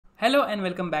Hello and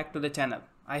welcome back to the channel.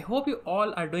 I hope you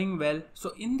all are doing well.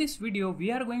 So in this video, we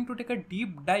are going to take a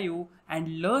deep dive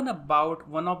and learn about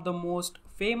one of the most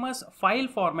famous file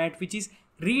format, which is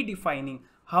redefining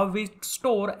how we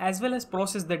store as well as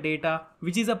process the data,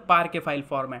 which is a Parquet file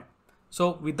format.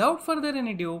 So without further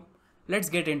ado, let's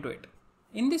get into it.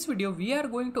 In this video, we are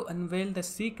going to unveil the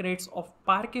secrets of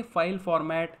Parquet file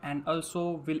format and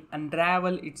also will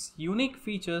unravel its unique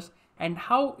features and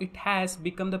how it has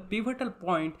become the pivotal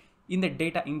point in the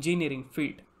data engineering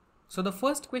field. So the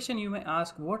first question you may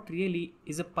ask, what really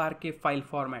is a Parquet file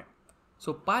format?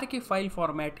 So Parquet file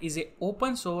format is an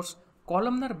open source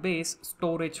columnar based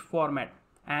storage format,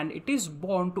 and it is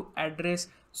born to address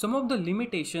some of the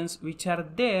limitations which are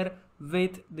there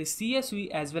with the CSV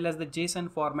as well as the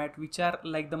JSON format, which are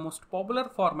like the most popular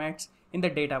formats in the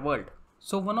data world.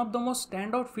 So one of the most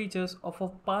standout features of a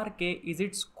Parquet is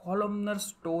its columnar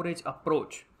storage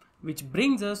approach, which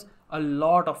brings us a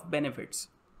lot of benefits.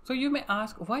 So you may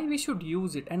ask why we should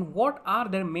use it and what are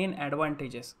their main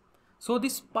advantages. So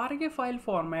this Parquet file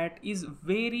format is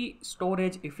very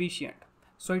storage efficient.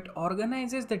 So it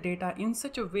organizes the data in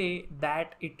such a way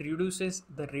that it reduces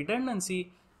the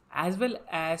redundancy as well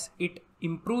as it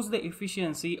improves the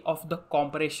efficiency of the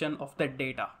compression of the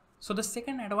data. So the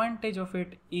second advantage of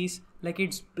it is like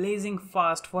it's blazing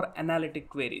fast for analytic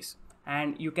queries,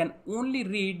 and you can only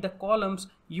read the columns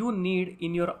you need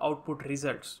in your output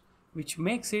results, which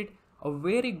makes it a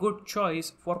very good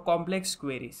choice for complex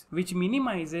queries, which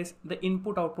minimizes the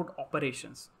input-output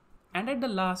operations. And at the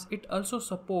last, it also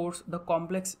supports the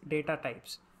complex data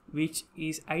types, which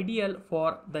is ideal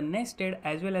for the nested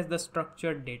as well as the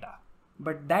structured data.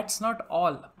 But that's not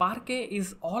all. Parquet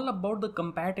is all about the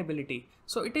compatibility.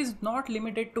 So it is not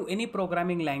limited to any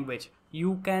programming language.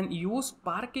 You can use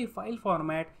Parquet file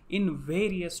format in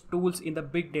various tools in the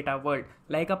big data world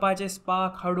like Apache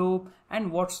Spark, Hadoop,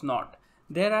 and what's not.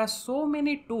 There are so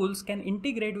many tools can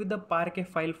integrate with the Parquet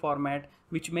file format,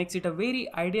 which makes it a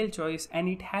very ideal choice, and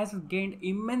it has gained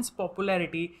immense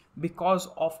popularity because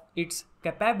of its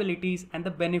capabilities and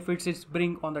the benefits it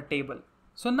brings on the table.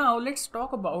 So now let's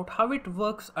talk about how it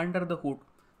works under the hood.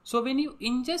 So when you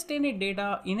ingest any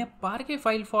data in a Parquet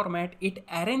file format, it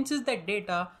arranges that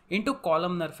data into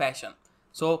columnar fashion.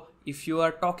 So if you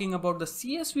are talking about the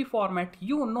CSV format,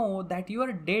 you know that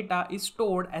your data is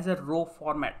stored as a row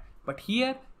format. But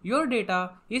here your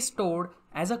data is stored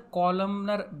as a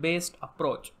columnar based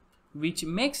approach, which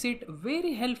makes it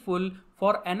very helpful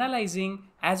for analyzing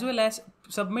as well as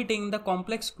submitting the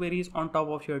complex queries on top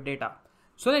of your data.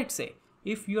 So let's say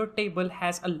if your table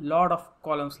has a lot of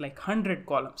columns, like 100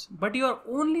 columns, but you are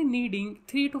only needing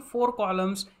 3 to 4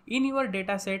 columns in your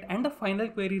data set and the final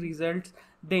query results,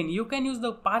 then you can use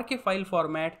the Parquet file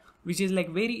format, which is like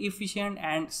very efficient,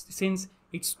 and since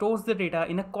it stores the data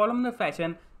in a columnar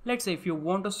fashion, let's say if you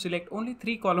want to select only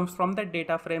 3 columns from that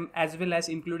data frame as well as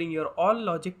including your all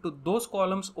logic to those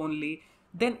columns only,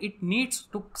 then it needs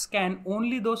to scan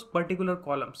only those particular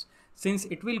columns, since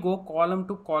it will go column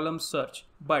to column search.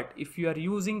 But if you are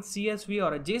using CSV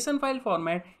or a JSON file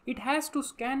format, it has to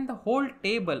scan the whole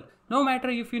table, no matter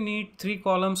if you need 3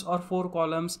 columns or 4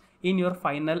 columns in your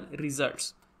final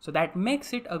results. So that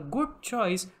makes it a good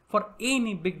choice for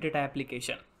any big data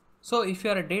application. So if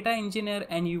you are a data engineer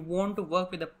and you want to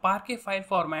work with a Parquet file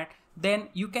format, then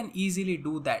you can easily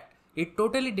do that. It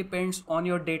totally depends on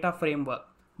your data framework,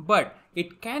 but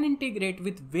it can integrate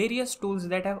with various tools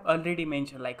that I've already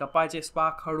mentioned like Apache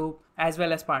Spark, Hadoop, as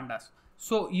well as Pandas.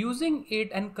 So using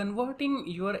it and converting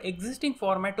your existing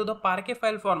format to the Parquet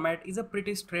file format is a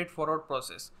pretty straightforward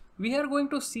process. We are going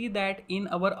to see that in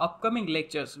our upcoming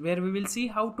lectures, where we will see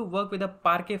how to work with a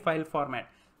Parquet file format.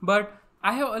 But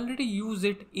I have already used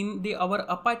it in our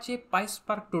Apache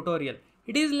PySpark tutorial.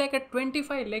 It is like a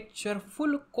 25 lecture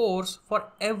full course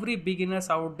for every beginners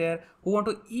out there who want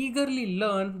to eagerly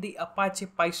learn the Apache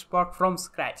PySpark from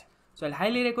scratch. So I'll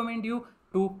highly recommend you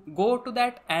to go to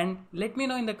that and let me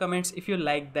know in the comments if you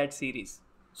like that series.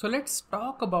 So let's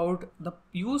talk about the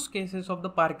use cases of the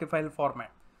Parquet file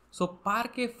format. So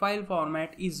Parquet file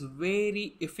format is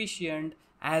very efficient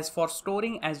as for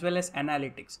storing as well as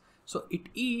analytics. So it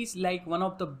is like one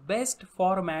of the best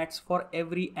formats for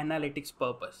every analytics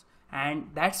purpose. And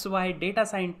that's why data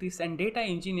scientists and data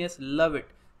engineers love it,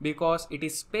 because it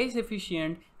is space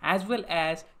efficient as well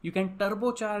as you can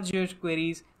turbocharge your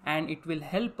queries, and it will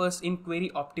help us in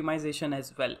query optimization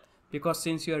as well. Because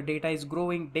since your data is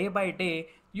growing day by day,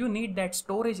 you need that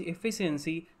storage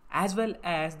efficiency as well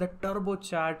as the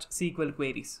turbocharged SQL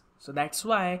queries. So that's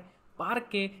why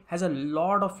Parquet has a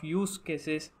lot of use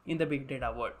cases in the big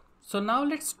data world. So now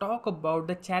let's talk about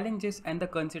the challenges and the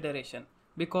consideration.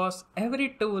 because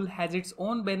every tool has its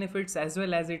own benefits as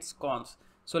well as its cons.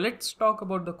 So let's talk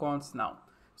about the cons now.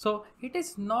 So it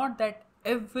is not that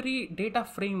every data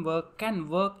framework can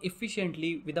work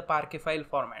efficiently with the Parquet file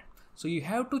format. So you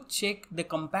have to check the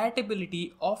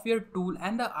compatibility of your tool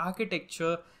and the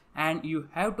architecture, and you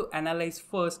have to analyze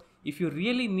first if you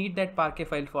really need that Parquet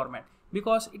file format,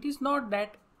 because it is not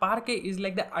that Parquet is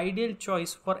like the ideal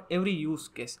choice for every use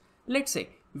case. Let's say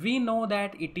we know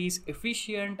that it is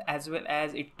efficient as well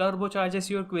as it turbocharges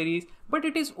your queries, but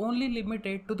it is only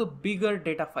limited to the bigger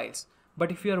data files.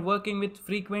 But if you are working with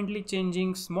frequently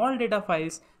changing small data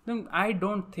files, then I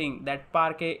don't think that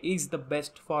Parquet is the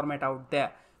best format out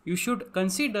there. You should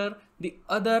consider the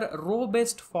other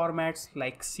row-based formats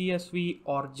like CSV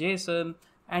or JSON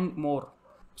and more.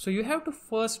 So you have to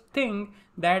first think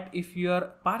that if your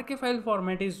Parquet file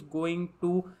format is going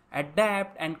to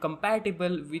adapt and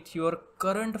compatible with your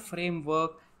current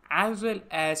framework, as well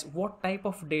as what type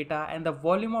of data and the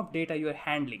volume of data you are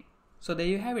handling. So there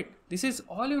you have it. This is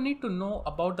all you need to know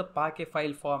about the Parquet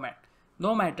file format.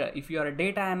 No matter if you are a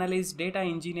data analyst, data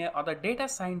engineer, or the data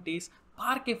scientist,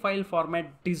 Parquet file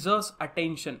format deserves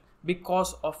attention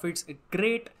because of its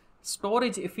great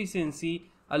storage efficiency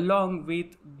along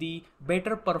with the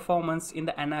better performance in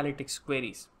the analytics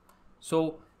queries.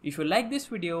 So if you like this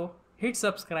video, hit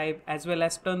subscribe as well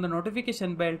as turn the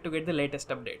notification bell to get the latest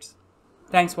updates.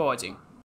 Thanks for watching.